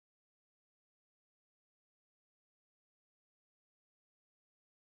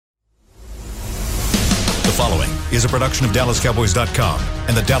following is a production of DallasCowboys.com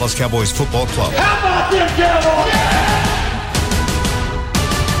and the Dallas Cowboys Football Club. How about them Cowboys?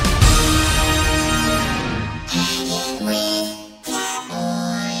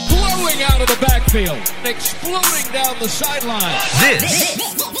 Blowing out of the backfield, exploding down the sideline. This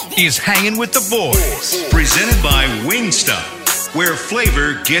is Hanging with the Boys, presented by Wingstop, where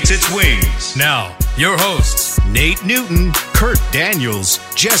flavor gets its wings. Now, your hosts, Nate Newton, Kurt Daniels,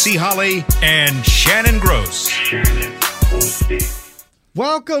 Jesse Holley, and Shannon Gross.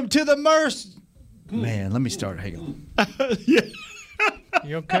 Welcome to the Man, let me start. Hang on.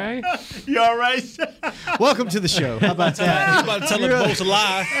 You okay? You all right? Welcome to the show. How about that? He's about to tell the folks a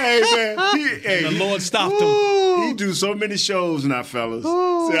lie. Hey, man. The Lord stopped him. He do so many shows now, fellas.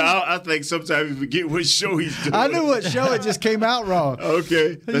 So I think sometimes we forget what show he's doing. I knew what show it just came out wrong.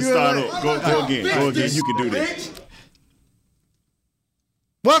 Okay, let's start over. Go again. Go again. You can do this.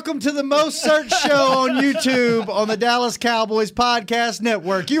 Welcome to the most searched show on YouTube on the Dallas Cowboys Podcast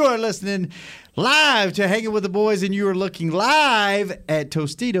Network. You are listening live to Hanging with the Boys, and you are looking live at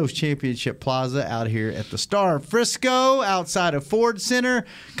Tostitos Championship Plaza out here at the Star Frisco outside of Ford Center.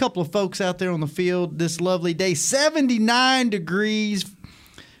 A couple of folks out there on the field this lovely day. 79 degrees.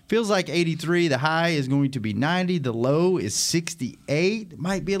 Feels like 83. The high is going to be 90. The low is 68.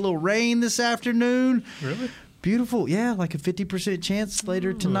 Might be a little rain this afternoon. Really? Beautiful. Yeah, like a 50% chance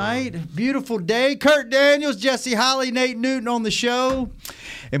later tonight. Beautiful day. Kurt Daniels, Jesse Holley, Nate Newton on the show.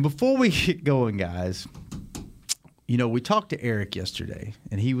 And before we get going, guys, you know, we talked to Eric yesterday,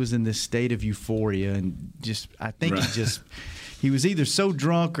 and he was in this state of euphoria, and just, I think he was either so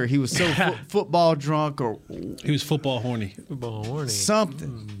drunk or he was so football drunk or He was football horny.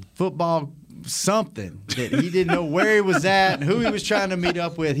 something. Football something that he didn't know where he was at and who he was trying to meet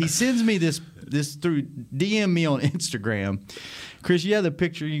up with. He sends me this through DM me on Instagram. Chris, you have the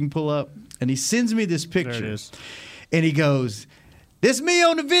picture you can pull up, and he sends me this picture. There it is. And he goes, "This me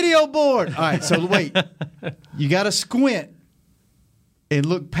on the video board." All right, so wait. You got to squint and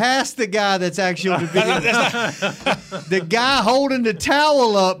look past the guy that's actually on the video. The guy holding the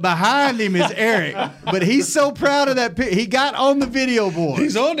towel up behind him is Eric. But he's so proud of that picture. He got on the video board.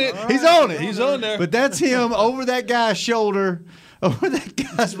 He's on it. He's on it. He's on there. But that's him over that guy's shoulder, over that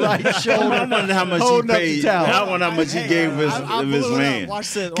guy's right shoulder. I wonder how much he holding up the paid. towel. I wonder how much he gave his man.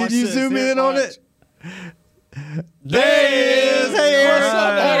 Watch this. Can you zoom in on it? There he is. Hey, Eric.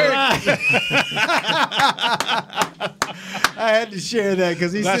 I had to share that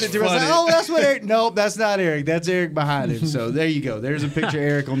because he sent it to me. I was like, "Oh, that's what Eric." Nope, that's not Eric. That's Eric behind him. So there you go. There's a picture of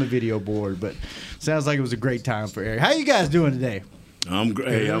Eric on the video board. But sounds like it was a great time for Eric. How you guys doing today? I'm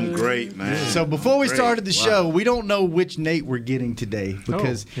great, man. So before we Great. started the show, we don't know which Nate we're getting today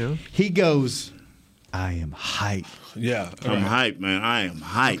because he goes, "I am hyped." Yeah. I'm hyped, man. I am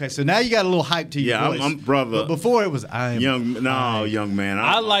hyped. Okay, so now you got a little hype to your Yeah, voice. I'm brother. But before it was, "I am young man.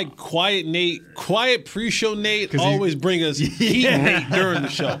 I like quiet Nate, quiet pre-show Nate. 'Cause Always bring us heat Nate during the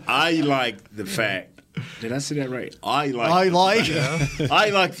show. I like the fact. Did I say that right? I like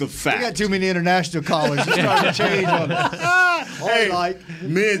the fact. We got too many international callers. You're starting to change on it.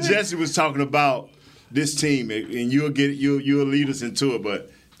 Me and Jesse was talking about this team, and you'll lead us into it.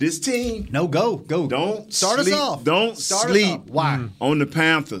 But this team, go. Don't start sleep, us off. Don't Start us sleep. off. Why? On the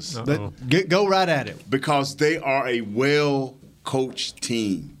Panthers? Go right at it. Because they are a well-coached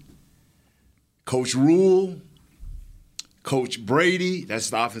team. Coach Rule, Coach Brady, that's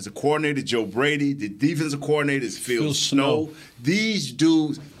the offensive coordinator, Joe Brady. The defensive coordinator is Phil Snow. These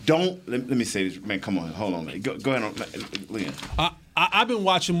dudes don't. Let me say this, man. Come on, hold on, man. Go ahead, Leon. I've been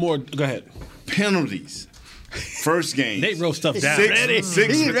watching more. Go ahead. Penalties. First game. Nate wrote stuff down.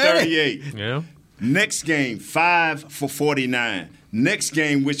 6 for 38. Yeah. Next game, 5 for 49. Next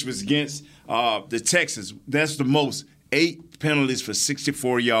game, which was against the Texans, that's the most. 8 penalties for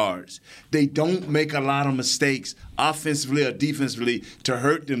 64 yards. They don't make a lot of mistakes offensively or defensively to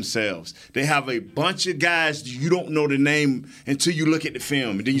hurt themselves. They have a bunch of guys you don't know the name until you look at the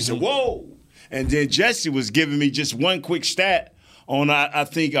film. And then you say, whoa. And then Jesse was giving me just one quick stat on, I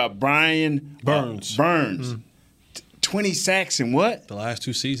think, Brian Burns. 20 sacks in what? The last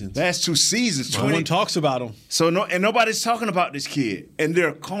 2 seasons. Last 2 seasons. No one talks about him. So nobody's talking about this kid. And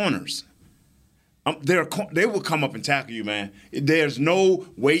they're corners. They will come up and tackle you, man. There's no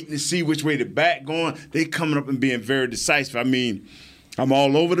waiting to see which way the back going. They coming up and being very decisive. I mean, I'm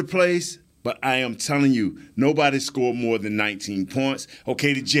all over the place, but I am telling you, nobody scored more than 19 points.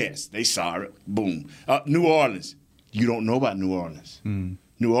 Okay, the Jets, they saw it. Boom. New Orleans, you don't know about New Orleans.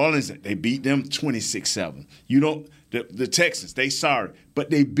 New Orleans, they beat them 26-7. The Texans, they sorry, but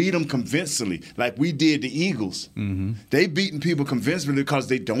they beat them convincingly, like we did the Eagles. Mm-hmm. They beating people convincingly because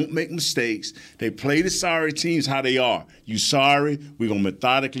they don't make mistakes. They play the sorry teams how they are. You sorry, we're going to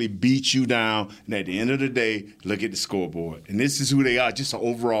methodically beat you down, and at the end of the day, look at the scoreboard. And this is who they are, just an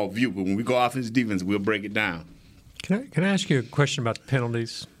overall view. But when we go offense, defense, we'll break it down. Can I ask you a question about the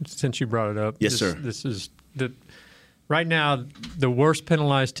penalties, since you brought it up? Yes, sir. This is right now, the worst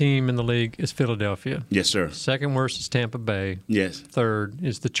penalized team in the league is Philadelphia. Yes, sir. Second worst is Tampa Bay. Yes. Third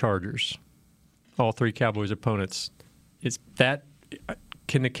is the Chargers. All three Cowboys opponents.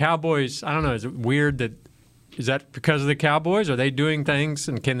 Can the Cowboys, I don't know, is it weird is that because of the Cowboys? Are they doing things,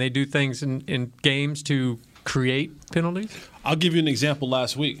 and can they do things in games to create penalties? I'll give you an example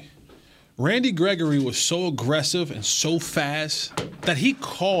last week. Randy Gregory was so aggressive and so fast that he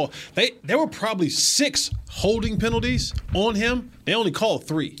called. There were probably 6 holding penalties on him. They only called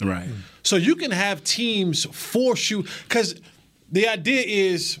 3. Right. So you can have teams force you, because the idea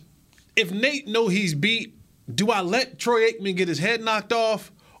is, if Nate know he's beat, do I let Troy Aikman get his head knocked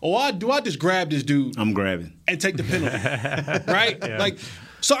off, or do I just grab this dude? I'm grabbing and take the penalty, right? Yeah.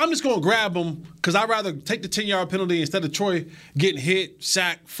 So I'm just going to grab him because I'd rather take the 10-yard penalty instead of Troy getting hit,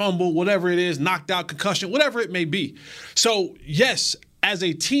 sacked, fumble, whatever it is, knocked out, concussion, whatever it may be. So, yes, as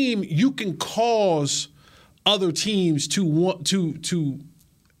a team, you can cause other teams to want to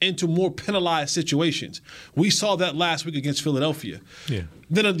into more penalized situations. We saw that last week against Philadelphia. Yeah.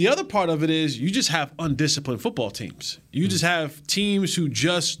 Then the other part of it is you just have undisciplined football teams. You just have teams who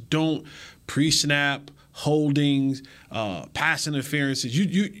just don't pre-snap, holdings, pass interferences.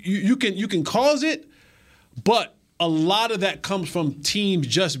 You can cause it, but a lot of that comes from teams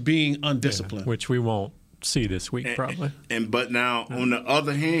just being undisciplined, which we won't see this week probably. But now on the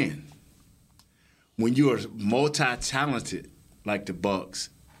other hand, when you are multi-talented like the Bucs,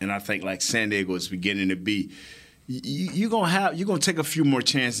 and I think like San Diego is beginning to be, you're gonna take a few more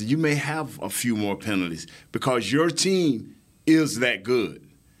chances. You may have a few more penalties because your team is that good.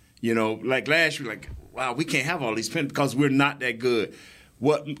 You know, like last year, wow, we can't have all these penalties because we're not that good.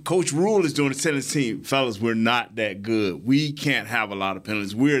 What Coach Rule is doing is telling his team, fellas, we're not that good. We can't have a lot of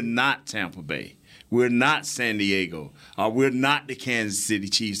penalties. We're not Tampa Bay. We're not San Diego. We're not the Kansas City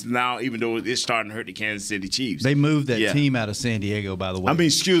Chiefs. Now, even though it's starting to hurt the Kansas City Chiefs. They moved that team out of San Diego, by the way. I mean,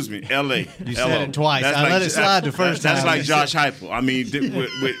 excuse me, L.A. You said it twice. I let it slide the first time. That's like Josh Heupel. I mean,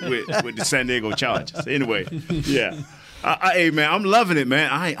 with the San Diego Chargers. Anyway, yeah. Hey, man, I'm loving it, man.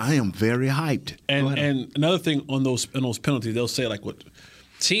 I am very hyped. And another thing on those penalties, they'll say, like, what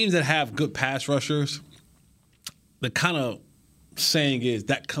teams that have good pass rushers, the kind of saying is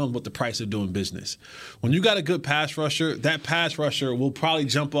that comes with the price of doing business. When you got a good pass rusher, that pass rusher will probably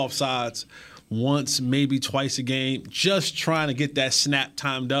jump off sides once, maybe twice a game, just trying to get that snap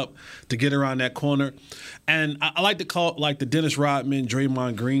timed up to get around that corner. And I like to call it like the Dennis Rodman,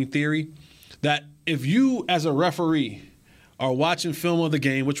 Draymond Green theory, that if you as a referee are watching film of the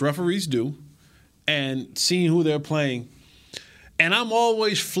game, which referees do, and seeing who they're playing, and I'm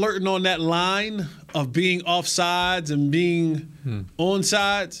always flirting on that line of being offsides and being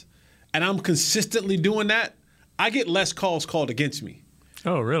onsides, and I'm consistently doing that, I get less calls called against me.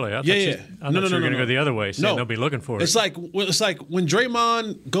 Oh, really? I thought you were going to go the other way, saying they'll be looking for it. It's like when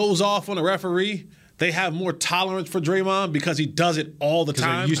Draymond goes off on a referee, they have more tolerance for Draymond because he does it all the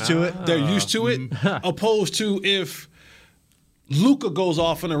time. They're used to it. They're used to it, opposed to if Luka goes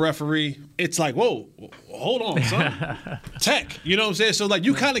off on a referee, it's like, whoa, hold on, son. Tech, you know what I'm saying? So, like,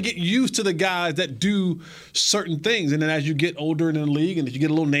 you kind of get used to the guys that do certain things. And then as you get older in the league and if you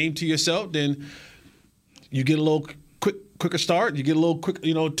get a little name to yourself, then you get a little quicker start. You get a little quick,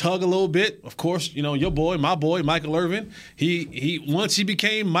 tug a little bit. Of course, your boy, my boy, Michael Irvin, he once he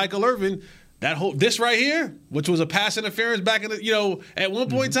became Michael Irvin, this right here, which was a pass interference back in the, at one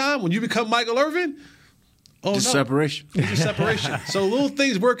point in time, when you become Michael Irvin, separation. It's just separation. So little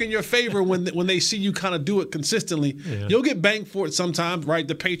things work in your favor when they see you kind of do it consistently. Yeah. You'll get banged for it sometimes, right?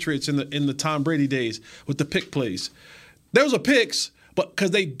 The Patriots in the Tom Brady days with the pick plays. There was a picks, but because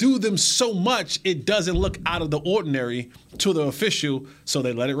they do them so much, it doesn't look out of the ordinary to the official, so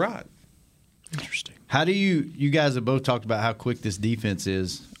they let it ride. Interesting. How do you guys have both talked about how quick this defense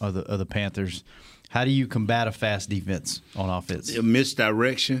is of the Panthers. How do you combat a fast defense on offense?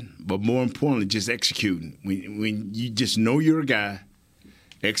 Misdirection, but more importantly, just executing. When you just know you're a guy,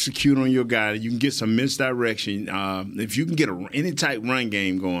 execute on your guy. You can get some misdirection. If you can get any type run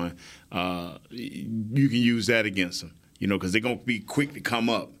game going, you can use that against them. Because they're going to be quick to come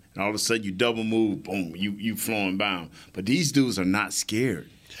up. And all of a sudden you double move, boom, you flowing bound. But these dudes are not scared.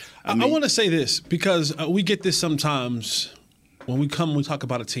 I want to say this because we get this sometimes when we talk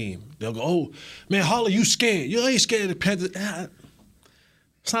about a team, they'll go, "Oh, man, Holly, you scared? You ain't scared of the Panthers."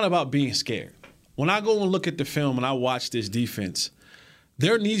 It's not about being scared. When I go and look at the film and I watch this defense,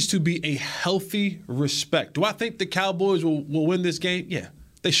 there needs to be a healthy respect. Do I think the Cowboys will win this game? Yeah,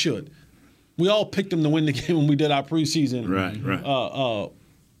 they should. We all picked them to win the game when we did our preseason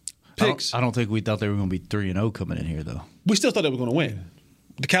picks. I don't think we thought they were going to be 3-0 coming in here, though. We still thought they were going to win.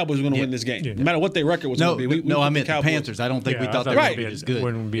 The Cowboys were going to win this game, no matter what their record was going to be. I meant the Panthers. I don't think we thought they were going to be as good.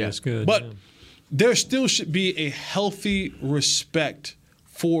 Wouldn't be as good. But there still should be a healthy respect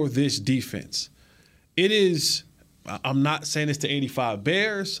for this defense. It is. I'm not saying it's the 85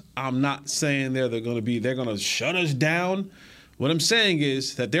 Bears. I'm not saying they're going to shut us down. What I'm saying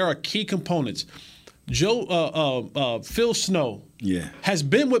is that there are key components. Phil Snow has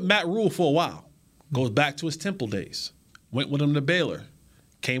been with Matt Rule for a while. Goes back to his Temple days. Went with him to Baylor.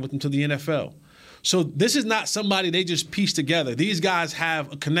 Came with him to the NFL. So this is not somebody they just pieced together. These guys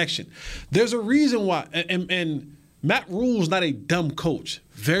have a connection. There's a reason why. And Matt Rule's not a dumb coach.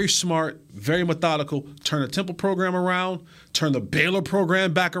 Very smart, very methodical. Turn the Temple program around. Turn the Baylor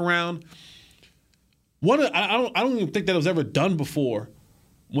program back around. I don't even think that was ever done before.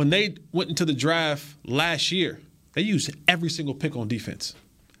 When they went into the draft last year, they used every single pick on defense.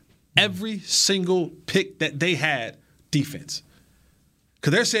 Every single pick that they had, defense.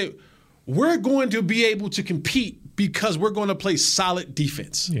 Because they're saying, we're going to be able to compete because we're going to play solid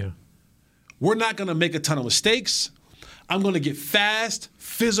defense. Yeah. We're not going to make a ton of mistakes. I'm going to get fast,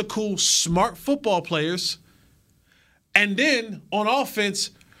 physical, smart football players. And then on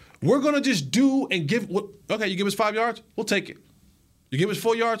offense, we're going to just do and give. Okay, you give us 5 yards, we'll take it. You give us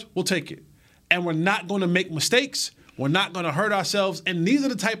 4 yards, we'll take it. And we're not going to make mistakes. We're not going to hurt ourselves. And these are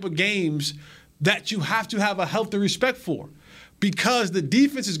the type of games that you have to have a healthy respect for, because the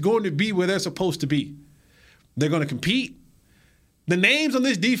defense is going to be where they're supposed to be. They're going to compete. The names on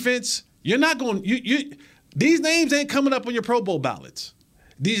this defense, you're not going. These names ain't coming up on your Pro Bowl ballots.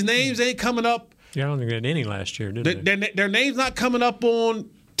 These names ain't coming up. Yeah, I don't think they had any last year, did they? Their names not coming up on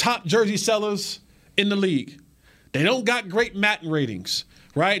top jersey sellers in the league. They don't got great Madden ratings,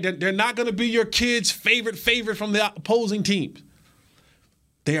 right? They're not going to be your kid's favorite from the opposing team.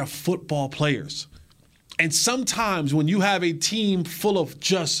 They are football players. And sometimes when you have a team full of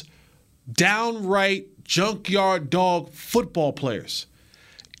just downright junkyard dog football players,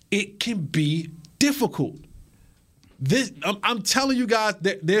 it can be difficult. I'm telling you guys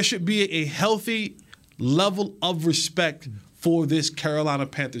that there should be a healthy level of respect for this Carolina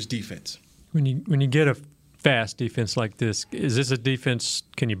Panthers defense. When you get a fast defense like this, is this a defense?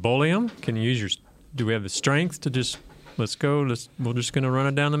 Can you bully them? Can you use do we have the strength to just let's go? We're just going to run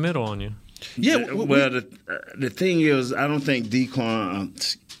it down the middle on you. Yeah. The thing is, I don't think DeQuan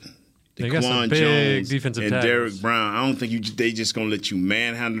Jones defensive and tackles. Derek Brown, I don't think they just going to let you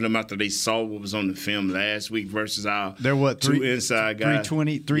manhandle them after they saw what was on the film last week versus our two inside guys.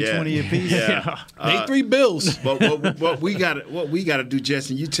 320 apiece? Yeah. They 3 bills. But what we got to do,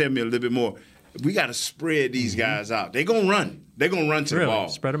 Justin, you tell me a little bit more. We got to spread these guys out. They're going to run. They're going to run to the ball.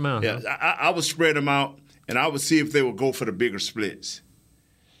 Spread them out. Yeah, huh? I would spread them out, and I would see if they would go for the bigger splits.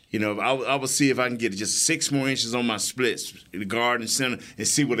 You know, I would see if I can get just 6 more inches on my splits, the guard and center, and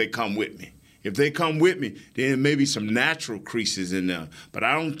see where they come with me. If they come with me, then maybe some natural creases in there. But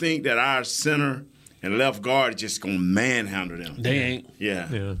I don't think that our center and left guard are just going to manhandle them. They ain't.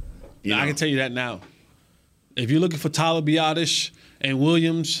 Yeah. Yeah. I can tell you that now. If you're looking for Tyler Biadasz and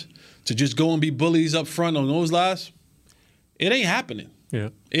Williams to just go and be bullies up front on those guys, it ain't happening. Yeah.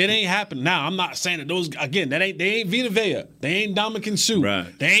 It ain't happening. Now, I'm not saying that those, again, they ain't Vita Vea. They ain't Dominican Sue.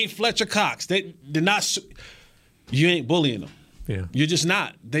 Right. They ain't Fletcher Cox. They're not. You ain't bullying them. Yeah. You're just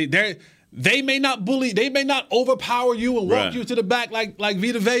not. They may not bully. They may not overpower you and walk you to the back like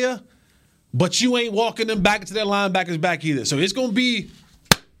Vita Vea, but you ain't walking them back into their linebacker's back either. So it's gonna be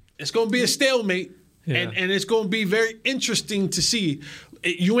a stalemate, and it's gonna be very interesting to see.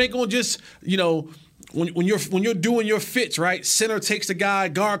 You ain't gonna just when you're doing your fits, right? Center takes the guy,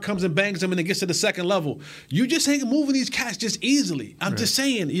 guard comes and bangs him, and it gets to the second level. You just ain't moving these cats just easily. I'm just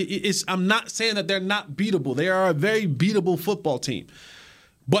saying. I'm not saying that they're not beatable. They are a very beatable football team.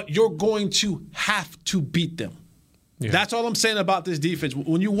 But you're going to have to beat them. Yeah. That's all I'm saying about this defense.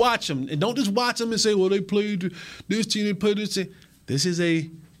 When you watch them, and don't just watch them and say, well, they played this team, they played this team. This is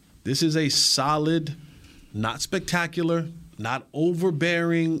a solid, not spectacular, not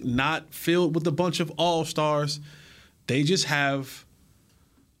overbearing, not filled with a bunch of all-stars. They just have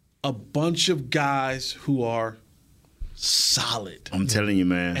a bunch of guys who are solid. I'm telling you,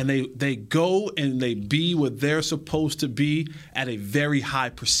 man. And they go and they be what they're supposed to be at a very high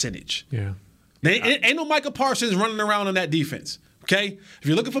percentage. Yeah. Ain't no Michael Parsons running around on that defense. Okay, if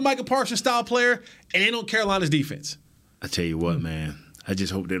you're looking for Michael Parsons style player, it ain't on Carolina's defense. I tell you what, man. I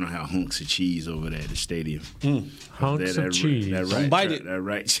just hope they don't have hunks of cheese over there at the stadium. Hunks of cheese. Don't bite it. That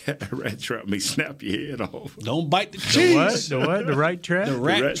rat trap may snap your head off. Don't bite the cheese. The what? The right trap? The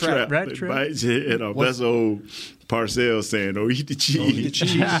rat trap. Rat It trap? bites your head off. That's old Parcells saying, "Don't eat the cheese." Don't eat the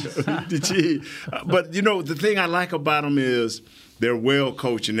cheese. Don't eat the cheese. But the thing I like about them is they're well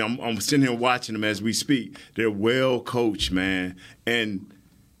coached, and I'm sitting here watching them as we speak. They're well coached, man, and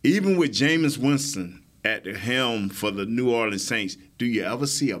even with Jameis Winston at the helm for the New Orleans Saints, do you ever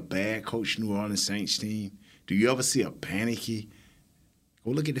see a bad coached New Orleans Saints team? Do you ever see a panicky?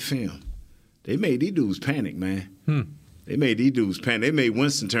 Go look at the film. They made these dudes panic, man. They made these dudes panic. They made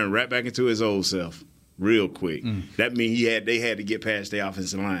Winston turn right back into his old self real quick. That means they had to get past their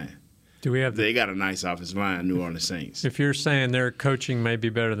offensive line. Do we have They got a nice offensive line, New Orleans Saints. If you're saying their coaching may be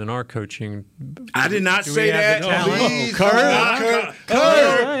better than our coaching, I did not do say we have that. the talent? Please, Kurt. That's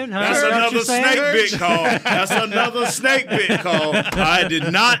Kurt, another you saying? snake bit call. That's another snake bit call. I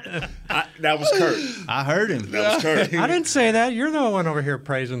did not. That was Kurt. I heard him. That was Kurt. I didn't say that. You're the one over here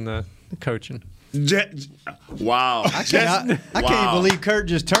praising the coaching. Wow. I can't believe Kurt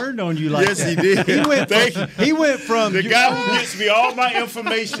just turned on you like Yes, that. he did. He went from The guy who gets me all my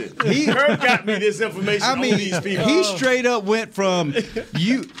information. Kurt got me this information on these people. he straight up went from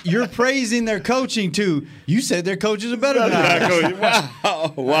you're praising their coaching to you said their coaches are better than ours.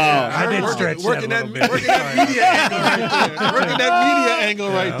 Wow. I did stretch working that a little bit. Working that media angle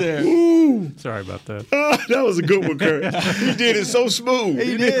right there. Sorry about that. That was a good one, Kurt. He did it so smooth.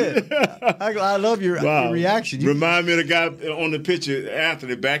 He did. I love your reaction. Remind me of the guy on the picture,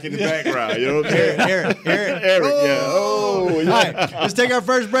 Anthony, back in the background. You know what I'm saying? Eric. Yeah. Oh, yeah. All right, let's take our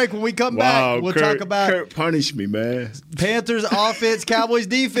first break. When we come back, we'll talk about Kurt punished me, man. Panthers offense, Cowboys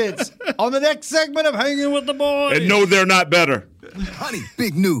defense on the next segment of Hanging with the Boys. And no, they're not better. Honey,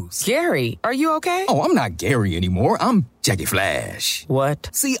 big news. Gary, are you okay? Oh, I'm not Gary anymore. I'm Jackie Flash. What?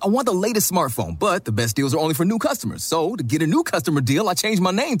 See, I want the latest smartphone, but the best deals are only for new customers. So, to get a new customer deal, I changed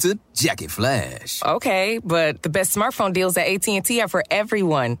my name to Jackie Flash. Okay, but the best smartphone deals at AT&T are for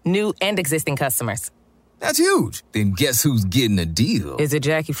everyone, new and existing customers. That's huge. Then guess who's getting a deal? Is it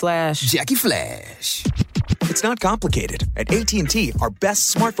Jackie Flash? Jackie Flash. It's not complicated. At AT&T, our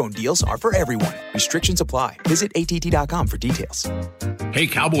best smartphone deals are for everyone. Restrictions apply. Visit AT&T.com for details. Hey,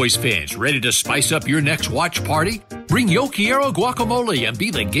 Cowboys fans, ready to spice up your next watch party? Bring Yo Quiero guacamole and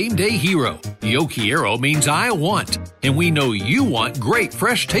be the game day hero. Yo Quiero means I want, and we know you want great,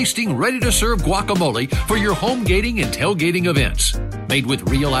 fresh-tasting, ready-to-serve guacamole for your home gating and tailgating events. Made with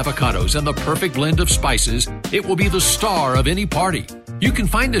real avocados and the perfect blend of spices, it will be the star of any party. You can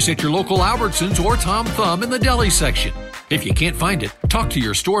find us at your local Albertsons or Tom Thumb in the deli section. If you can't find it, talk to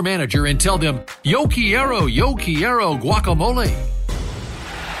your store manager and tell them, Yo Quiero guacamole.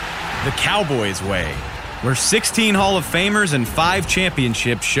 The Cowboys way, where 16 Hall of Famers and 5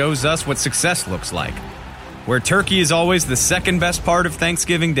 championships shows us what success looks like. Where turkey is always the second best part of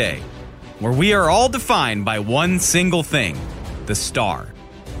Thanksgiving Day. Where we are all defined by one single thing, the star.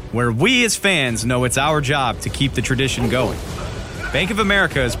 Where we as fans know it's our job to keep the tradition going. Bank of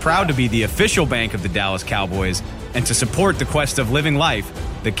America is proud to be the official bank of the Dallas Cowboys and to support the quest of living life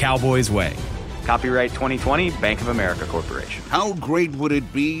the Cowboys way. Copyright 2020, Bank of America Corporation. How great would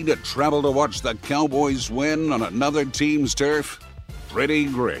it be to travel to watch the Cowboys win on another team's turf? Pretty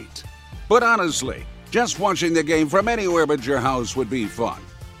great. But honestly, just watching the game from anywhere but your house would be fun.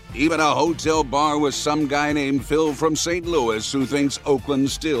 Even a hotel bar with some guy named Phil from St. Louis who thinks Oakland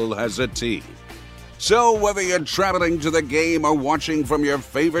still has a team. So whether you're traveling to the game or watching from your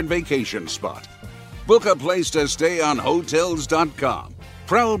favorite vacation spot, book a place to stay on Hotels.com.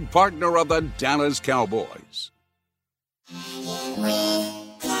 Proud partner of the Dallas Cowboys.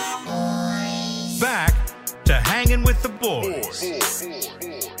 Back to Hanging with the Boys.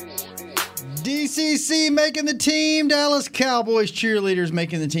 DCC making the team. Dallas Cowboys cheerleaders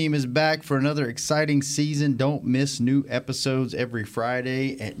making the team is back for another exciting season. Don't miss new episodes every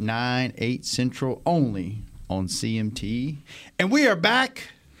Friday at 9, 8 Central only on CMT. And we are back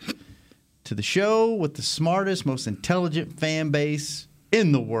to the show with the smartest, most intelligent fan base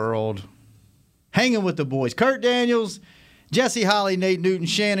in the world. Hanging with the Boys. Kurt Daniels, Jesse Holley, Nate Newton,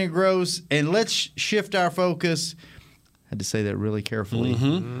 Shannon Gross. And let's shift our focus. Had to say that really carefully.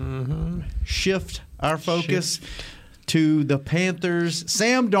 Shift our focus to the Panthers.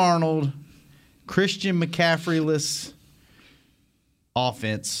 Sam Darnold, Christian McCaffrey-less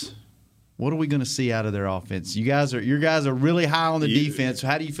offense. What are we going to see out of their offense? Your guys are really high on the defense.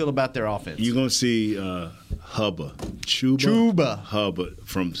 How do you feel about their offense? You're going to see Chuba Hubbard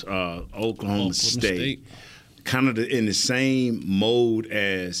from Oklahoma State. Kind of in the same mode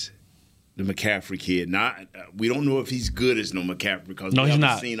as the McCaffrey kid. We don't know if he's good as McCaffrey because we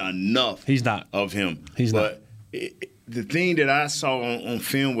haven't seen enough of him. But the thing that I saw on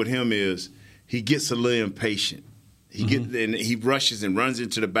film with him is he gets a little impatient. He rushes and runs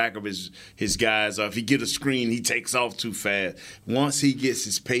into the back of his guys. Or if he get a screen, he takes off too fast. Once he gets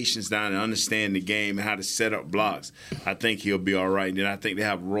his patience down and understand the game and how to set up blocks, I think he'll be all right. And then I think they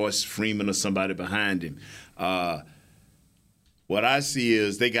have Royce Freeman or somebody behind him. What I see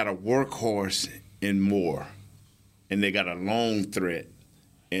is they got a workhorse in Moore, and they got a long threat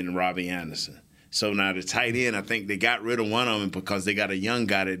in Robbie Anderson. So now the tight end, I think they got rid of one of them because they got a young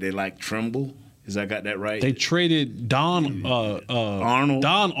guy that they like, Trimble. Is I got that right? They traded Don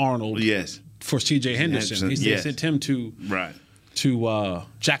Arnold. Yes. For C.J. Henderson. They sent him to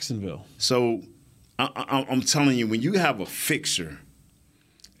Jacksonville. So I'm telling you, when you have a fixer,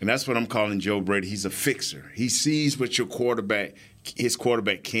 and that's what I'm calling Joe Brady, he's a fixer. He sees what his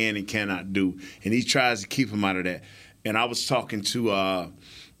quarterback can and cannot do, and he tries to keep him out of that. And I was talking to a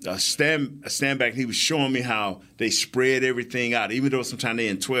stand back, he was showing me how they spread everything out. Even though sometimes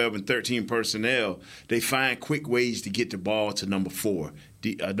they're in 12 and 13 personnel, they find quick ways to get the ball to number 2,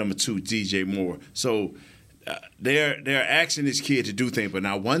 DJ Moore. So they're asking this kid to do things. But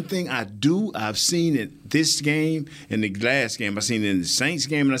now one thing I've seen in this game and the last game, I've seen it in the Saints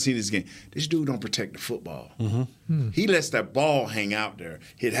game and I've seen this game, this dude don't protect the football. He lets that ball hang out there.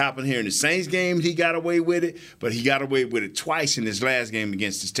 It happened here in the Saints game, he got away with it, but he got away with it twice in his last game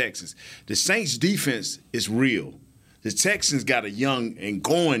against the Texans. The Saints defense is real. The Texans got a young and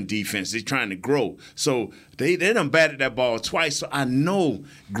going defense. They're trying to grow. So they done batted that ball twice. So I know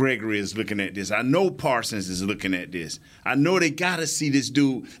Gregory is looking at this. I know Parsons is looking at this. I know they got to see this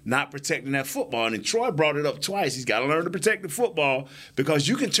dude not protecting that football. And Troy brought it up twice. He's got to learn to protect the football because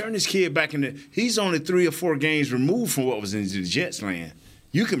you can turn this kid back into – he's only 3 or 4 games removed from what was in the Jets land.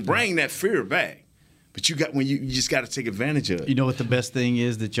 You can bring that fear back. But you just got to take advantage of it. You know what the best thing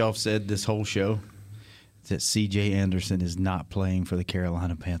is that y'all said this whole show? That C.J. Anderson is not playing for the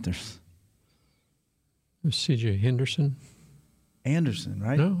Carolina Panthers. C.J. Henderson? Anderson,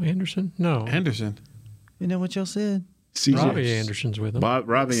 right? No, Anderson? No. Anderson. You know what y'all said? Robbie Anderson's with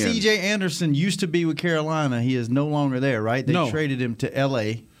him. C.J. Anderson used to be with Carolina. He is no longer there, right? They traded him to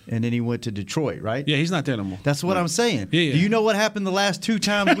L.A., and then he went to Detroit, right? Yeah, he's not there no more. That's what I'm saying. Yeah. Do you know what happened the last 2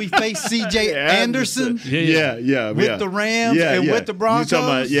 times we faced C.J. Anderson? Yeah. With the Rams and with the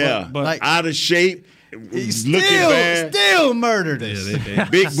Broncos? You're talking about, like, out of shape. He still murdered us. Yeah,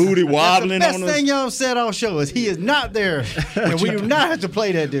 big booty wobbling on us. The best thing y'all said all show is he is not there, and we do not have to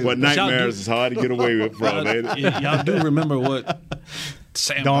play that dude. But nightmares is hard to get away with, bro. Y'all do remember what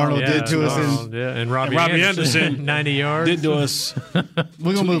Sam Darnold did to us. And Robbie Anderson 90 yards. Did to us. We're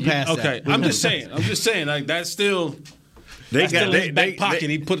going to move past that. Okay, I'm just saying, like, that's still... They got in his back pocket.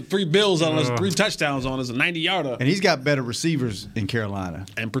 He put 3 bills on us, 3 touchdowns on us, a 90-yarder. And he's got better receivers in Carolina.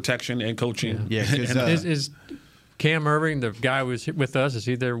 And protection and coaching. Yeah. Is Cam Irving, the guy who was with us, is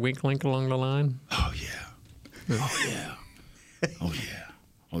he there wink link along the line? Oh,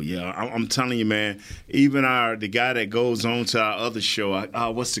 yeah. I'm telling you, man, even the guy that goes on to our other show,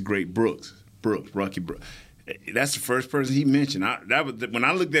 what's the great Rocky Brooks. That's the first person he mentioned. When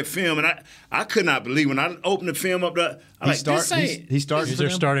I looked at film, and I could not believe when I opened the film up there. He's their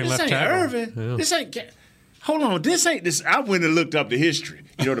starting left tackle. Irvin. Yeah. This ain't. Hold on. This ain't this. I went and looked up the history.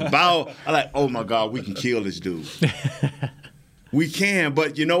 The bow. I like. Oh my God, we can kill this dude. We can,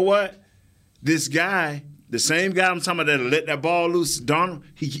 but you know what? This guy, the same guy I'm talking about that let that ball loose, Darnold.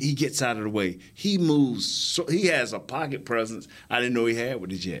 He gets out of the way. He moves. So he has a pocket presence I didn't know he had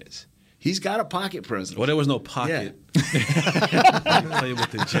with the Jets. He's got a pocket presence. Well, there was no pocket. Play with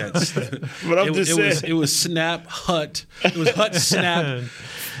the Jets. But I'm just saying. It was snap, hut. It was hut, snap.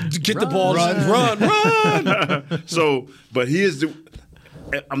 Get the ball, run. So, but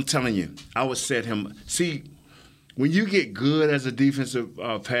I'm telling you, I would set him. See, when you get good as a defensive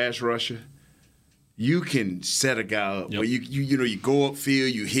pass rusher, you can set a guy up where you go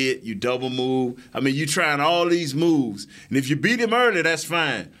upfield, you hit, you double move. I mean, you're trying all these moves. And if you beat him early, that's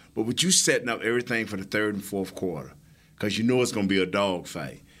fine. But with you setting up everything for the 3rd and 4th quarter, because you know it's going to be a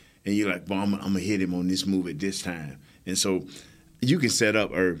dogfight. And you're like, well, I'm going to hit him on this move at this time. And so you can set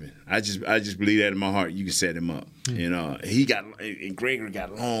up Irvin. I just believe that in my heart. You can set him up. And Gregory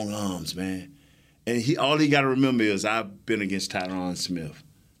got long arms, man. And all he got to remember is I've been against Tyron Smith.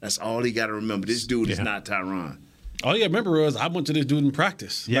 That's all he got to remember. This dude is not Tyron. All you remember was I went to this dude in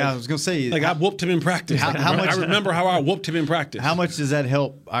practice. Yeah, I was going to say. I whooped him in practice. I remember how I whooped him in practice. How much does that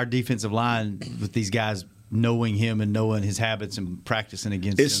help our defensive line with these guys knowing him and knowing his habits and practicing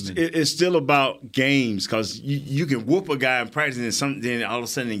against him? It's still about games because you can whoop a guy in practice and then all of a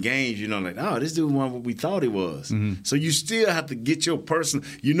sudden in games, like, oh, this dude wasn't what we thought he was. Mm-hmm. So you still have to get your personal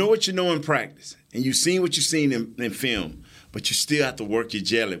 – you know what you know in practice and you've seen what you've seen in film. But you still have to work your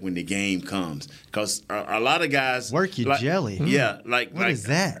jelly when the game comes, because a lot of guys work your jelly. Yeah, what is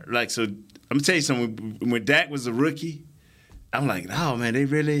that? So I'm gonna tell you something. When Dak was a rookie, I'm like, oh man, they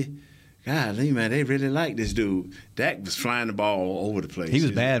really like this dude. Dak was flying the ball all over the place. He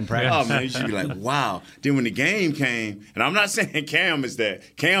was bad in practice. Oh man, you should be like, wow. Then when the game came, and I'm not saying Cam is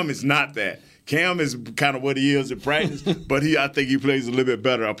that. Cam is not that. Cam is kind of what he is in practice, but I think he plays a little bit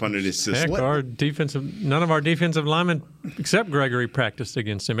better up under this system. Heck, none of our defensive linemen except Gregory practiced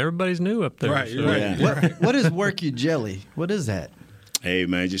against him. Everybody's new up there. Right, so. right. Yeah. What is work your jelly? What is that? Hey,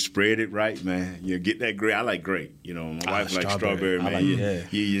 man, just spread it right, man. You get that grape. I like grape. My wife likes strawberry, man.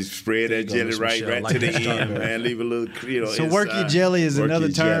 You spread that jelly right to the end, man. Leave a little, So work your jelly is another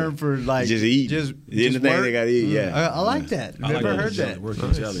term for like just eat. Just work. anything they got to eat, yeah. I like that. Never heard that. Work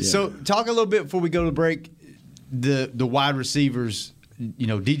your jelly. So talk a little bit before we go to break. The wide receivers.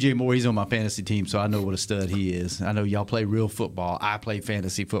 DJ Moore, he's on my fantasy team, so I know what a stud he is. I know y'all play real football. I play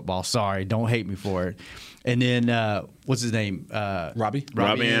fantasy football. Sorry, don't hate me for it. And then, what's his name? Robbie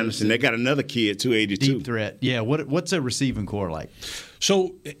Anderson. They got another kid, 282. Deep threat. Yeah, what's a receiving core like?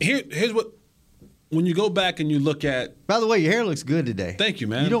 So here's what, when you go back and you look at. By the way, your hair looks good today. Thank you,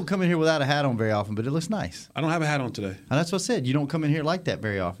 man. You don't come in here without a hat on very often, but it looks nice. I don't have a hat on today. And that's what I said. You don't come in here like that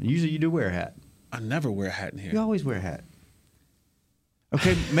very often. Usually you do wear a hat. I never wear a hat in here. You always wear a hat.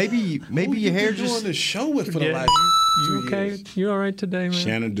 Okay, maybe your hair just doing the show with for the last. You okay? You all right today, man?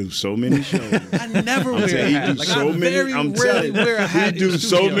 Shannon do so many shows. I never wear a hat. He do so many. I'm telling you, wear a hat. He do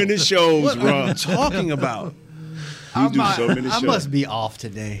so many shows, what bro. What are you talking about? He do so many shows. I must be off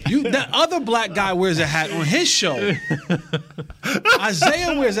today. That other black guy wears a hat on his show.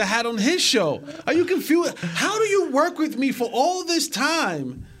 Isaiah wears a hat on his show. Are you confused? How do you work with me for all this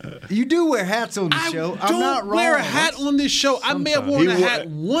time? You do wear hats on the show. I'm not wrong. I don't wear a hat on this show. I may have worn a hat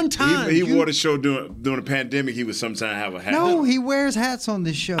one time. He wore the show during the pandemic. He would sometimes have a hat. No, he wears hats on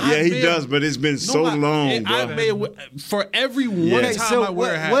this show. Yeah, he does, but it's been so long, bro. For every one time I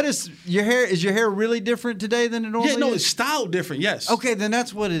wear a hat. What is your hair? Is your hair really different today than it normally is? Yeah, no, it's styled different, yes. Okay, then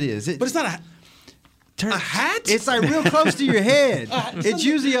that's what it is. But it's not a hat? It's like real close to your head. It's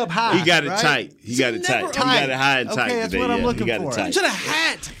usually up high. He got it tight. He got it tight. He got it high and tight today. Okay, that's what I'm looking for. It's not a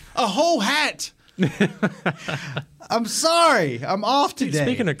hat. A whole hat. I'm sorry. I'm off today.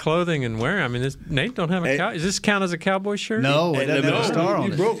 Speaking of clothing and wear, I mean, Nate don't have a cow. Does this count as a cowboy shirt? No, it doesn't have a star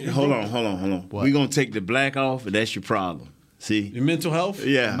on it. Hold on. We're going to take the black off, and that's your problem. See? Your mental health?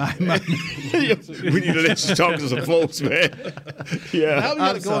 Yeah. We need to let you talk to some folks, man. Yeah. How we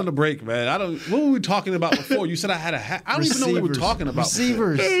got to go on the break, man? What were we talking about before? You said I had a hat. I don't even know what we were talking about.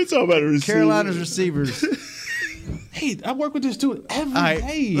 Receivers. It's all about receivers. Carolina's receivers. Hey, I work with this dude every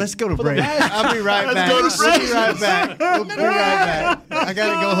day. Let's go to break. I'll be right back. We'll be right back. I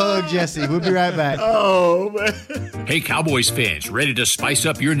got to go hug Jesse. We'll be right back. Oh, man. Hey, Cowboys fans, ready to spice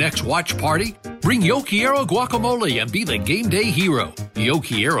up your next watch party? Bring Yo Quiero guacamole and be the game day hero. Yo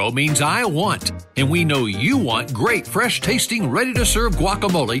Quiero means I want, and we know you want great, fresh-tasting, ready-to-serve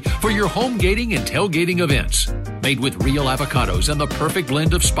guacamole for your home gating and tailgating events. Made with real avocados and the perfect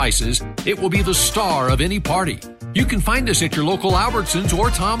blend of spices, it will be the star of any party. You can find us at your local Albertsons or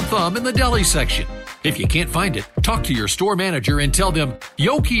Tom Thumb in the deli section. If you can't find it, talk to your store manager and tell them,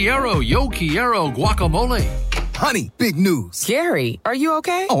 Yo Quiero guacamole. Honey, big news. Gary, are you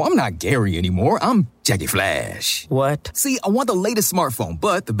okay? Oh, I'm not Gary anymore. I'm Jackie Flash. What? See, I want the latest smartphone,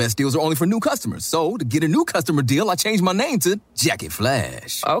 but the best deals are only for new customers. So, to get a new customer deal, I changed my name to Jackie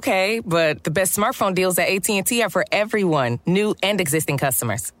Flash. Okay, but the best smartphone deals at AT&T are for everyone, new and existing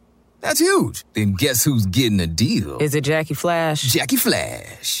customers. That's huge. Then guess who's getting a deal? Is it Jackie Flash? Jackie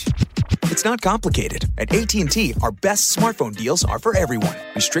Flash. It's not complicated. At AT&T, our best smartphone deals are for everyone.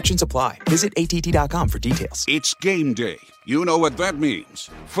 Restrictions apply. Visit AT&T.com for details. It's game day. You know what that means.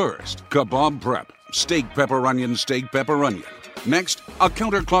 First, kebab prep. Steak, pepper, onion, steak, pepper, onion. Next, a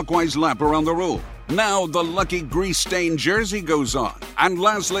counterclockwise lap around the room. Now the lucky grease-stained jersey goes on. And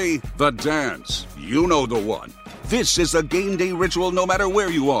lastly, the dance. You know the one. This is a game day ritual no matter where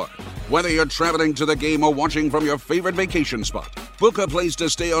you are. Whether you're traveling to the game or watching from your favorite vacation spot, book a place to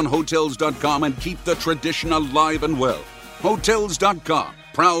stay on Hotels.com and keep the tradition alive and well. Hotels.com.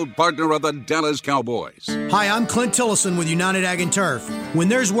 proud partner of the Dallas Cowboys. Hi, I'm Clint Tillison with United Ag and Turf. When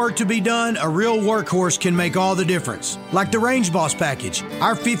there's work to be done, a real workhorse can make all the difference. Like the Range Boss package.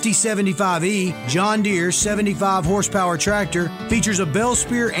 Our 5075E John Deere 75 horsepower tractor features a bell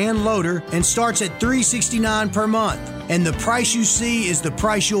spear and loader and starts at $369 per month. And the price you see is the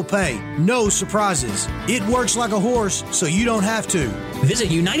price you'll pay. No surprises. It works like a horse, so you don't have to. Visit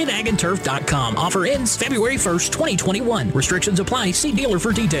UnitedAgAndTurf.com. Offer ends February 1st, 2021. Restrictions apply. See dealer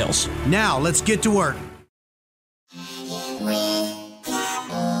for details. Now, let's get to work.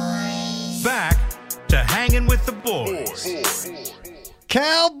 Back to Hanging with the Boys.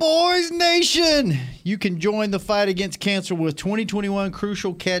 Cowboys Nation, you can join the fight against cancer with 2021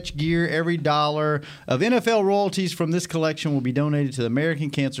 Crucial Catch gear. Every dollar of NFL royalties from this collection will be donated to the American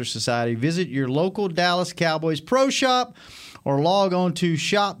Cancer Society. Visit your local Dallas Cowboys pro shop or log on to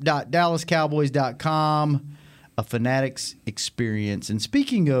shop.dallascowboys.com. A Fanatics experience. And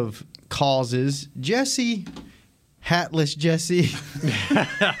speaking of causes, Jesse, hatless Jesse,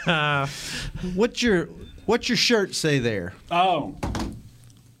 what's your shirt say there? Oh.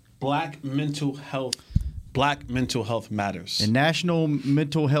 Black mental health matters. And National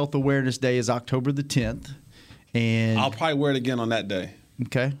Mental Health Awareness Day is October the 10th. And I'll probably wear it again on that day.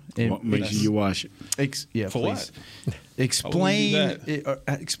 Okay. And make sure you wash it. For please. what?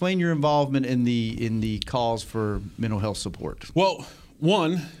 Explain your involvement in the cause for mental health support. Well,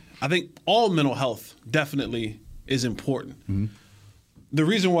 one, I think all mental health definitely is important. Mm-hmm. The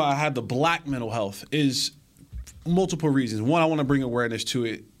reason why I have the black mental health is multiple reasons. One, I want to bring awareness to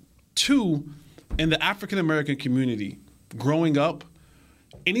it. Two, in the African American community, growing up,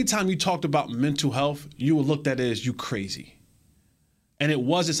 anytime you talked about mental health, you were looked at as you crazy. And it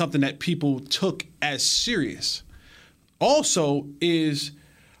wasn't something that people took as serious. Also is,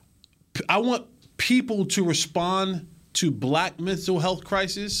 I want people to respond to black mental health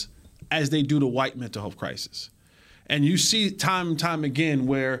crisis as they do the white mental health crisis. And you see time and time again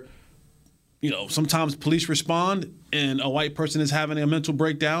where, sometimes police respond and a white person is having a mental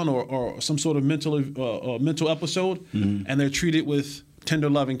breakdown or some sort of mental episode, mm-hmm. and they're treated with tender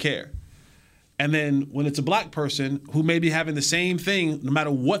love and care. And then when it's a black person who may be having the same thing, no matter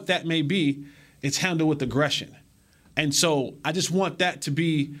what that may be, it's handled with aggression. And so I just want that to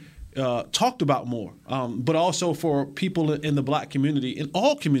be talked about more, but also for people in the black community, in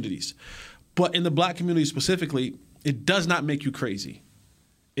all communities. But in the black community specifically, it does not make you crazy.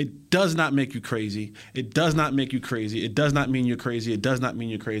 It does not make you crazy. It does not make you crazy. It does not mean you're crazy. It does not mean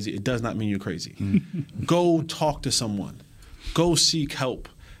you're crazy. It does not mean you're crazy. Go talk to someone. Go seek help.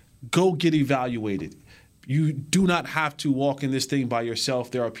 Go get evaluated. You do not have to walk in this thing by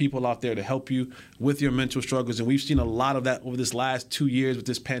yourself. There are people out there to help you with your mental struggles. And we've seen a lot of that over this last 2 years with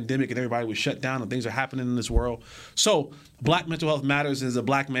this pandemic and everybody was shut down and things are happening in this world. So Black Mental Health Matters. As a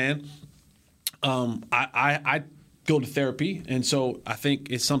black man, I go to therapy. And so I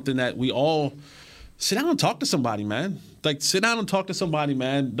think it's something that we all sit down and talk to somebody, man. Like, sit down and talk to somebody,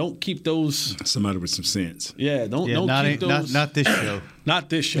 man. Don't keep those. Somebody with some sense. Yeah, don't keep those. Not this show. Not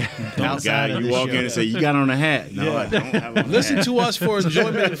this show. You walk in and say, you got on a hat. No, I don't have on a Listen hat. to us for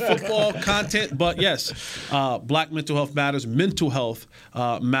enjoyment of football content. But yes, Black Mental Health Matters. Mental health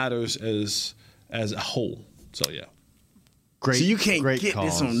matters as a whole. So, yeah. Great, so you can't get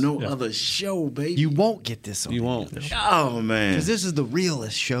cause. this on no other show, baby. You won't get this on. You won't. Oh man, because this is the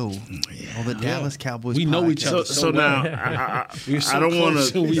realest show on the Dallas Cowboys. We know each other. So now I don't want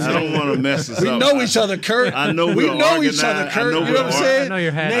to mess this up. We know each other, Kurt. I know we know each other, Kurt. You know what I'm saying? I know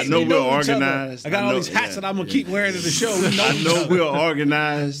your hat. I know we're organized. I got all these hats that I'm gonna keep wearing at the show. I know we're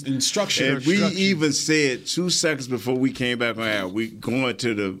organized and structured. And we even said 2 seconds before we came back on air, we going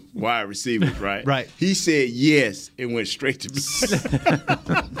to the wide receivers, right? Right. He said yes and went straight to me.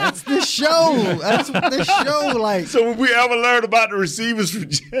 That's the show. That's what this show like. So when we ever learned about the receivers from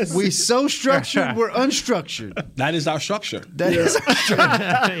Jesse? We so structured, we're unstructured. That is our structure. That is our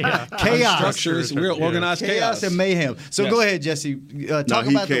structure. Chaos. Structures. We're organized chaos and mayhem. So go ahead, Jesse. Talk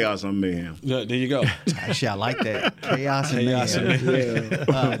about chaos and mayhem. There you go. Actually, I like that. Chaos and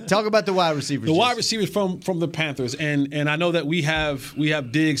mayhem. Talk about the wide receivers. The wide receivers from the Panthers, and I know that we have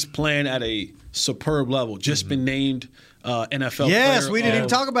Diggs playing at a superb level. Just been named NFL yes, player. We didn't even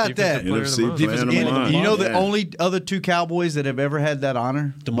talk about that. You know the only other 2 Cowboys that have ever had that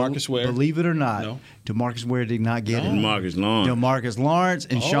honor? DeMarcus Ware. Believe it or not. No. DeMarcus Ware did not get it. DeMarcus Lawrence. DeMarcus Lawrence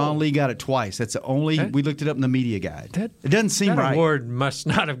and Sean Lee got it twice. That's the only. We looked it up in the media guide. It doesn't seem that right. award must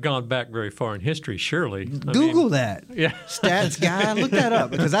not have gone back very far in history. Surely, Google that. Yeah, stats guy, look that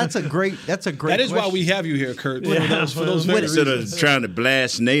up because that's a great. That is question. Why we have you here, Kurt. For those very instead of trying to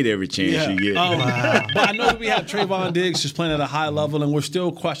blast Nate every chance you get. Wow. But I know that we have Trayvon Diggs just playing at a high level, and we're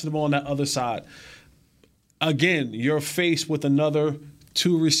still questionable on that other side. Again, you're faced with another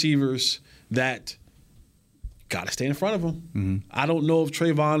 2 receivers that got to stay in front of him. Mm-hmm. I don't know if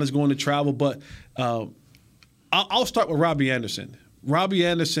Trayvon is going to travel, but I'll start with Robbie Anderson. Robbie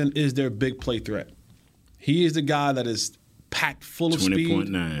Anderson is their big play threat. He is the guy that is packed full of 20. speed.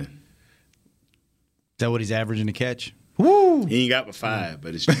 20.9. Is that what he's averaging to catch? Woo! He ain't got but 5,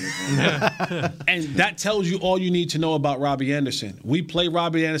 but it's 20.9. And that tells you all you need to know about Robbie Anderson. We played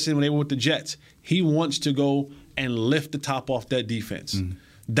Robbie Anderson when they were with the Jets. He wants to go and lift the top off that defense. Mm.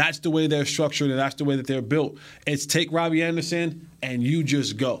 That's the way they're structured, and that's the way that they're built. It's take Robbie Anderson, and you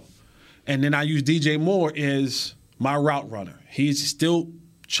just go. And then I use DJ Moore as my route runner. He's still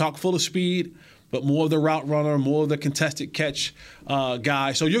chock full of speed, but more of the route runner, more of the contested catch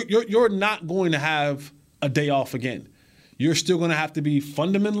guy. So you're not going to have a day off again. You're still going to have to be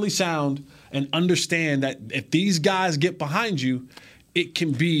fundamentally sound and understand that if these guys get behind you, it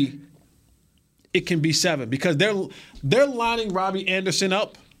can be 7 because they're lining Robbie Anderson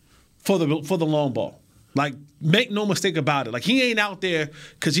up for the long ball. Like, make no mistake about it. Like, he ain't out there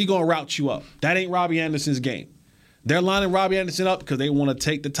because he going to route you up. That ain't Robbie Anderson's game. They're lining Robbie Anderson up because they want to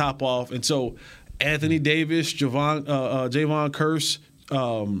take the top off. And so Anthony Davis, Javon Kearse,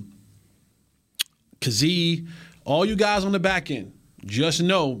 Kazee, all you guys on the back end, just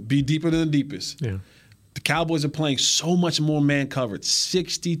know, be deeper than the deepest. Yeah. The Cowboys are playing so much more man coverage,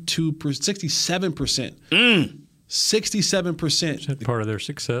 67%. 67%. Is that part of their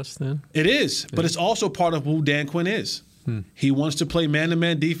success then? It is, but it's also part of who Dan Quinn is. He wants to play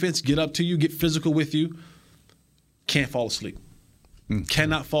man-to-man defense, get up to you, get physical with you. Can't fall asleep.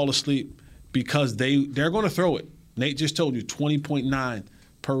 Cannot fall asleep because they're going to throw it. Nate just told you 20.9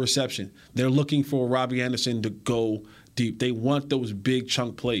 per reception. They're looking for Robbie Anderson to go deep. They want those big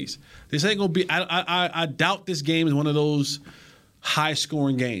chunk plays. This ain't going to be – I doubt this game is one of those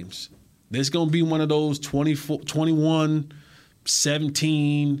high-scoring games. This is going to be one of those 21,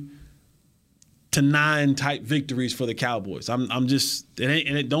 17 to 9 type victories for the Cowboys. I'm just –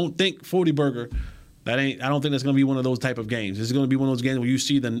 don't think 40 burger. I don't think that's going to be one of those type of games. This is going to be one of those games where you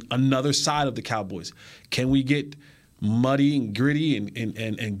see another side of the Cowboys. Can we get muddy and gritty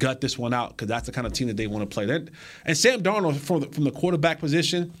and gut this one out? Because that's the kind of team that they want to play. And Sam Darnold from the quarterback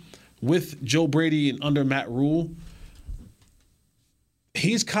position with Joe Brady and under Matt Rule,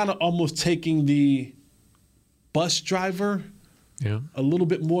 he's kind of almost taking the bus driver, a little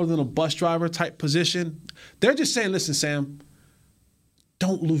bit more than a bus driver type position. They're just saying, listen, Sam,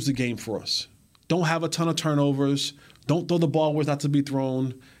 don't lose the game for us. Don't have a ton of turnovers. Don't throw the ball where it's not to be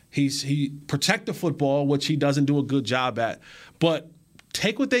thrown. He protect the football, which he doesn't do a good job at. But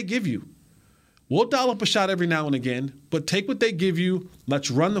take what they give you. We'll dial up a shot every now and again, but take what they give you. Let's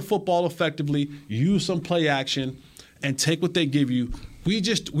run the football effectively, use some play action, and take what they give you. We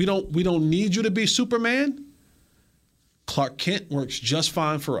don't need you to be Superman. Clark Kent works just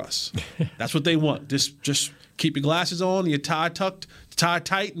fine for us. That's what they want. Just keep your glasses on, your tie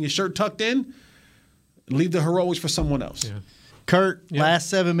tight, and your shirt tucked in. Leave the heroics for someone else. Yeah. Kurt, last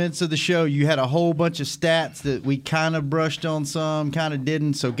 7 minutes of the show, you had a whole bunch of stats that we kind of brushed on some, kind of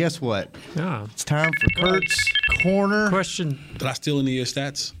didn't. So guess what? Yeah. It's time for Kurt's Corner. Question. Did I steal any of your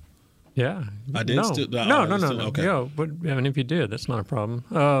stats? Yeah. I did? No. No. Okay. Yeah, but I mean, if you did, that's not a problem.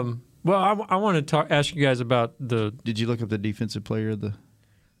 Well, I want to ask you guys about the... Did you look up the defensive player of the...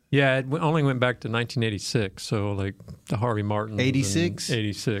 Yeah, it only went back to 1986, so like the Harvey Martin. 86?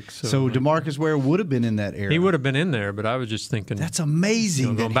 86. So DeMarcus Ware would have been in that era. He would have been in there, but I was just thinking. That's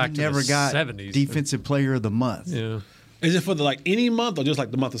amazing going that back he to never the got 70s. Defensive Player of the Month. Yeah. Is it for any month or just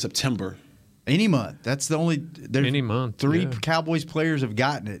like the month of September? Any month. That's the only. Any month. 3 Cowboys players have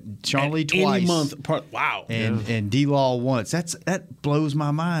gotten it. Sean Lee twice. Any month. Wow. And D-Law once. That blows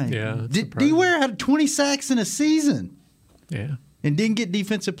my mind. Yeah. D-Ware had 20 sacks in a season. Yeah. And didn't get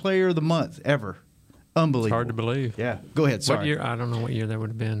Defensive Player of the Month ever. Unbelievable. It's hard to believe. Yeah. Go ahead. Sorry. What year? I don't know what year that would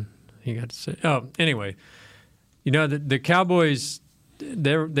have been. He got to say. Oh, anyway. You know, the Cowboys,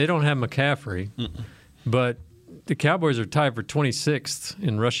 they don't have McCaffrey, but the Cowboys are tied for 26th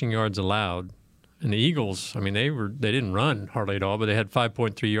in rushing yards allowed. And the Eagles, I mean, they didn't run hardly at all, but they had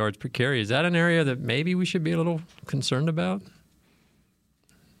 5.3 yards per carry. Is that an area that maybe we should be a little concerned about?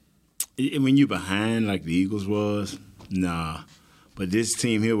 When you're behind like the Eagles was, nah. But this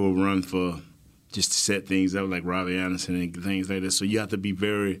team here will run for just to set things up like Robbie Anderson and things like that. So you have to be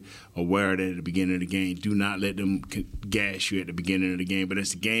very aware of that at the beginning of the game. Do not let them gas you at the beginning of the game. But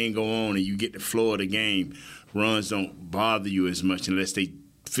as the game go on and you get the flow of the game, runs don't bother you as much unless they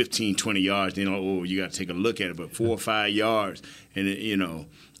 15, 20 yards. Then, you got to take a look at it. But 4 or 5 yards, and you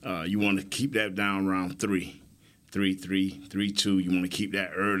want to keep that down around 3-3, 3-2. You want to keep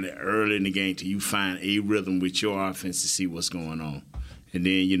that early in the game till you find a rhythm with your offense to see what's going on. And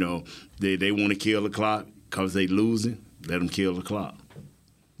then, they want to kill the clock because they losing. Let them kill the clock.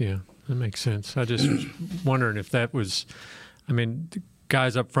 Yeah, that makes sense. I just was wondering if that was – the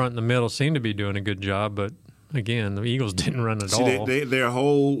guys up front in the middle seem to be doing a good job, but, again, the Eagles didn't run at all. Their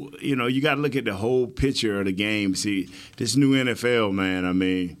whole – you got to look at the whole picture of the game. See, this new NFL,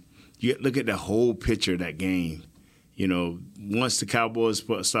 man, you look at the whole picture of that game. Once the Cowboys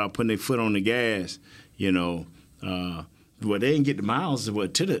start putting their foot on the gas, they didn't get the miles to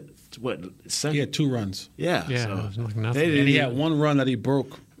the second. He had 2 runs. Yeah. Yeah, so it was like nothing. And he had 1 run that he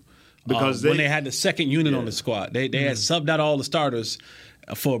broke because when they had the second unit on the squad. They had subbed out all the starters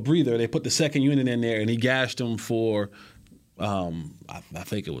for a breather. They put the second unit in there, and he gashed them for, I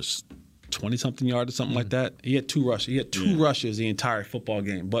think it was 20-something yards or something like that. He had 2 rushes. He had 2 rushes the entire football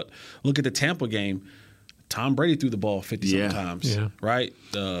game. But look at the Tampa game. Tom Brady threw the ball 50-something times, right?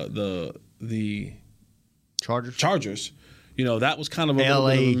 The Chargers. That was kind of a little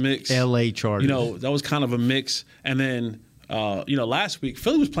bit of a mix. L.A. Chargers. That was kind of a mix. And then, last week,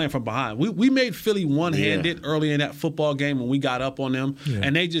 Philly was playing from behind. We made Philly one-handed early in that football game when we got up on them. Yeah.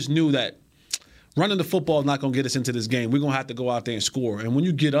 And they just knew that running the football is not going to get us into this game. We're going to have to go out there and score. And when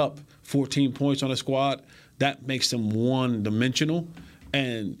you get up 14 points on a squad, that makes them one-dimensional.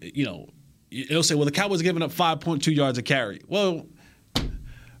 And, it'll say, well, the Cowboys are giving up 5.2 yards a carry. Well,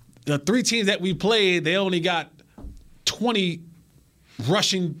 the 3 teams that we played, they only got 20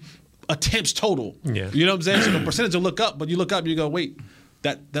 rushing attempts total. Yeah. You know what I'm saying? So the percentage will look up, but you look up and you go, wait,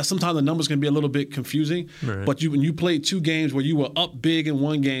 that sometimes the numbers can be a little bit confusing. Right. But when you played 2 games where you were up big in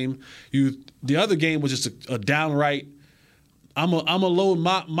one game, the other game was just a downright, I'm a load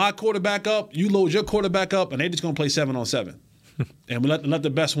my quarterback up, you load your quarterback up, and they just going to play 7-on-7. And we let the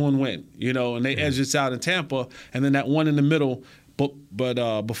best one win, and they edged us out in Tampa, and then that one in the middle,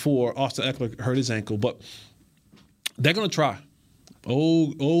 but before Austin Eckler hurt his ankle. But they're gonna try.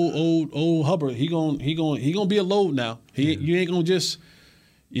 Old Hubbard, he gonna be a load now. You ain't gonna just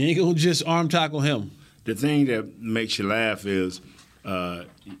arm tackle him. The thing that makes you laugh is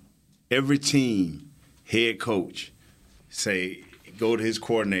every team head coach go to his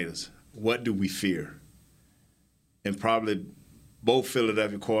coordinators. What do we fear? And probably both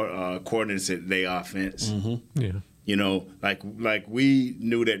Philadelphia coordinators said they offense. Mm-hmm. Yeah. Like we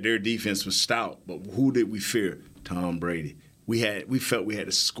knew that their defense was stout, but who did we fear? Tom Brady. We felt we had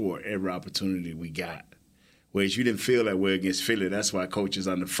to score every opportunity we got. Whereas you didn't feel that way against Philly. That's why coach is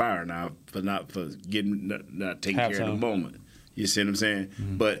under fire now for not taking care of the moment. You see what I'm saying?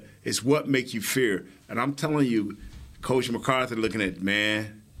 Mm-hmm. But it's what makes you fear. And I'm telling you, Coach McCarthy looking at,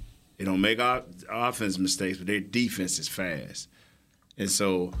 man, they don't make offense mistakes, but their defense is fast. And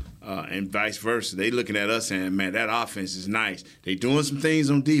so, and vice versa. They looking at us saying, man, that offense is nice. They doing some things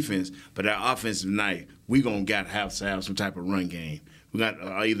on defense, but that offense is nice. We going to have some type of run game. We got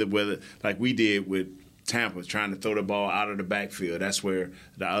whether like we did with Tampa, trying to throw the ball out of the backfield. That's where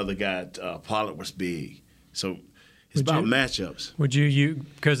the other guy, Pollard, was big. So it's about matchups. Would you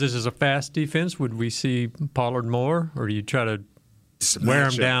because this is a fast defense, would we see Pollard more, or do you try to wear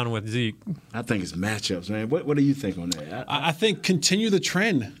him down with Zeke? I think it's matchups, man. What do you think on that? I think continue the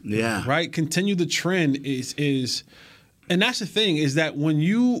trend. Yeah. Right? Continue the trend is and that's the thing, is that when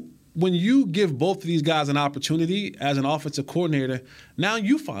you give both of these guys an opportunity as an offensive coordinator, now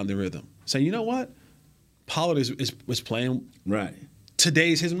you find the rhythm. Say, you know what? Pollard is playing right.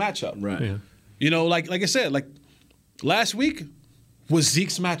 Today's his matchup. Right. Yeah. Like I said, like last week was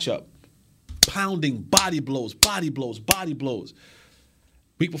Zeke's matchup. Pounding, body blows.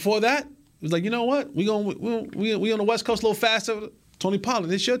 Week before that, it was like, you know what? We on the West Coast a little faster. Tony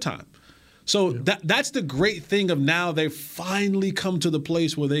Pollard, it's your time. So that's the great thing of now they've finally come to the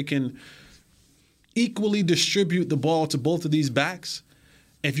place where they can equally distribute the ball to both of these backs.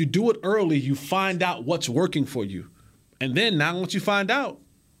 If you do it early, you find out what's working for you. And then now once you find out,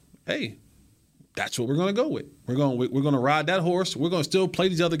 hey, that's what we're going to go with. We're going to ride that horse. We're going to still play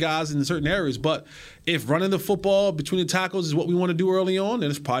these other guys in certain areas. But if running the football between the tackles is what we want to do early on, then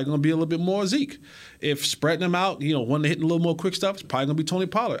it's probably going to be a little bit more Zeke. If spreading them out, when they're hitting a little more quick stuff, it's probably going to be Tony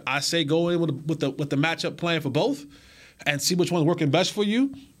Pollard. I say go in with the matchup plan for both and see which one's working best for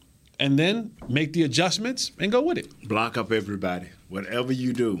you, and then make the adjustments and go with it. Block up everybody. Whatever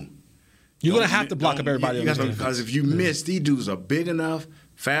you do, You're going to have to block up everybody on this defense. Because if you miss, these dudes are big enough,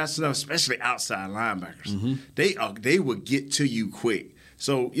 fast enough, especially outside linebackers. Mm-hmm. They will get to you quick.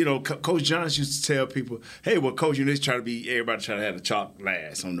 So, you know, Coach Johnson used to tell people, hey, well, Coach, you know, everybody try to have the chalk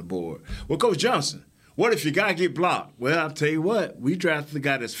last on the board. Well, Coach Johnson, what if your guy get blocked? Well, I'll tell you what, we drafted the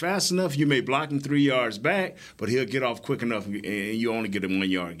guy that's fast enough. You may block him 3 yards back, but he'll get off quick enough, and you only get a 1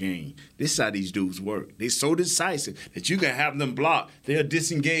 yard gain. This is how these dudes work. They're so decisive that you can have them block. They'll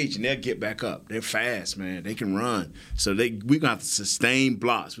disengage, and they'll get back up. They're fast, man. They can run. So we're going to have to sustain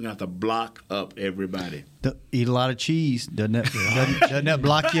blocks. We're going to have to block up everybody. Eat a lot of cheese. Doesn't that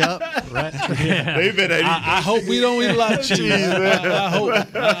block you up? Right. I hope we don't eat a lot of cheese, man. I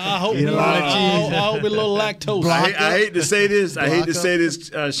hope Eat a lot of cheese. I hope we a little lactose. I hate to say this.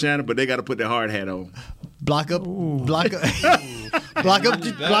 Shannon, but they got to put their hard hat on. Block up the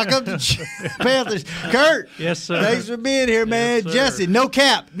Panthers. Kurt. Yes, sir. Thanks for being here, man. Yes, Jesse, no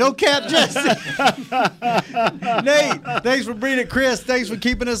cap, Jesse. Nate, thanks for bringing it. Chris, thanks for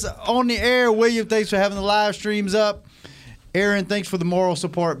keeping us on the air. William, thanks for having the live streams up. Aaron, thanks for the moral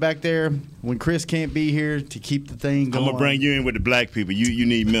support back there when Chris can't be here to keep the thing going. I'm gonna bring you in with the black people. You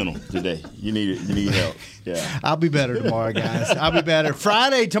need mental today. You need help. Yeah. I'll be better tomorrow, guys. I'll be better.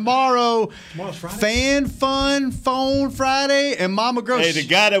 Tomorrow's Friday. Fan Fun Phone Friday and Mama Gross. Hey, the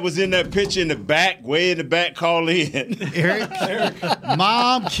guy that was in that picture in the back, way in the back, called in. Eric.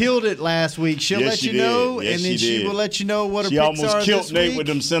 Mom killed it last week. She'll let you know, and then she will let you know what her picks are this week. She almost killed Nate with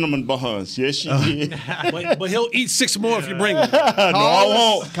them cinnamon buns. Yes, she did. But he'll eat 6 more if you bring them. No, I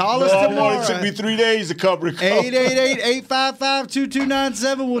won't. Call us tomorrow. It took me 3 days to cover it.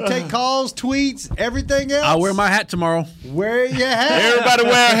 888-855-2297. We'll take calls, tweets, everything else. I'll wear my hat tomorrow. Wear your hat. Everybody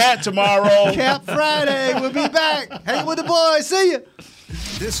wear a hat tomorrow. Cap Friday. We'll be back. Hang with the boys. See ya.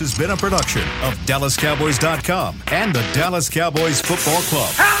 This has been a production of DallasCowboys.com and the Dallas Cowboys Football Club.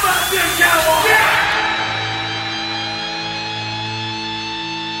 How about this, Cowboys?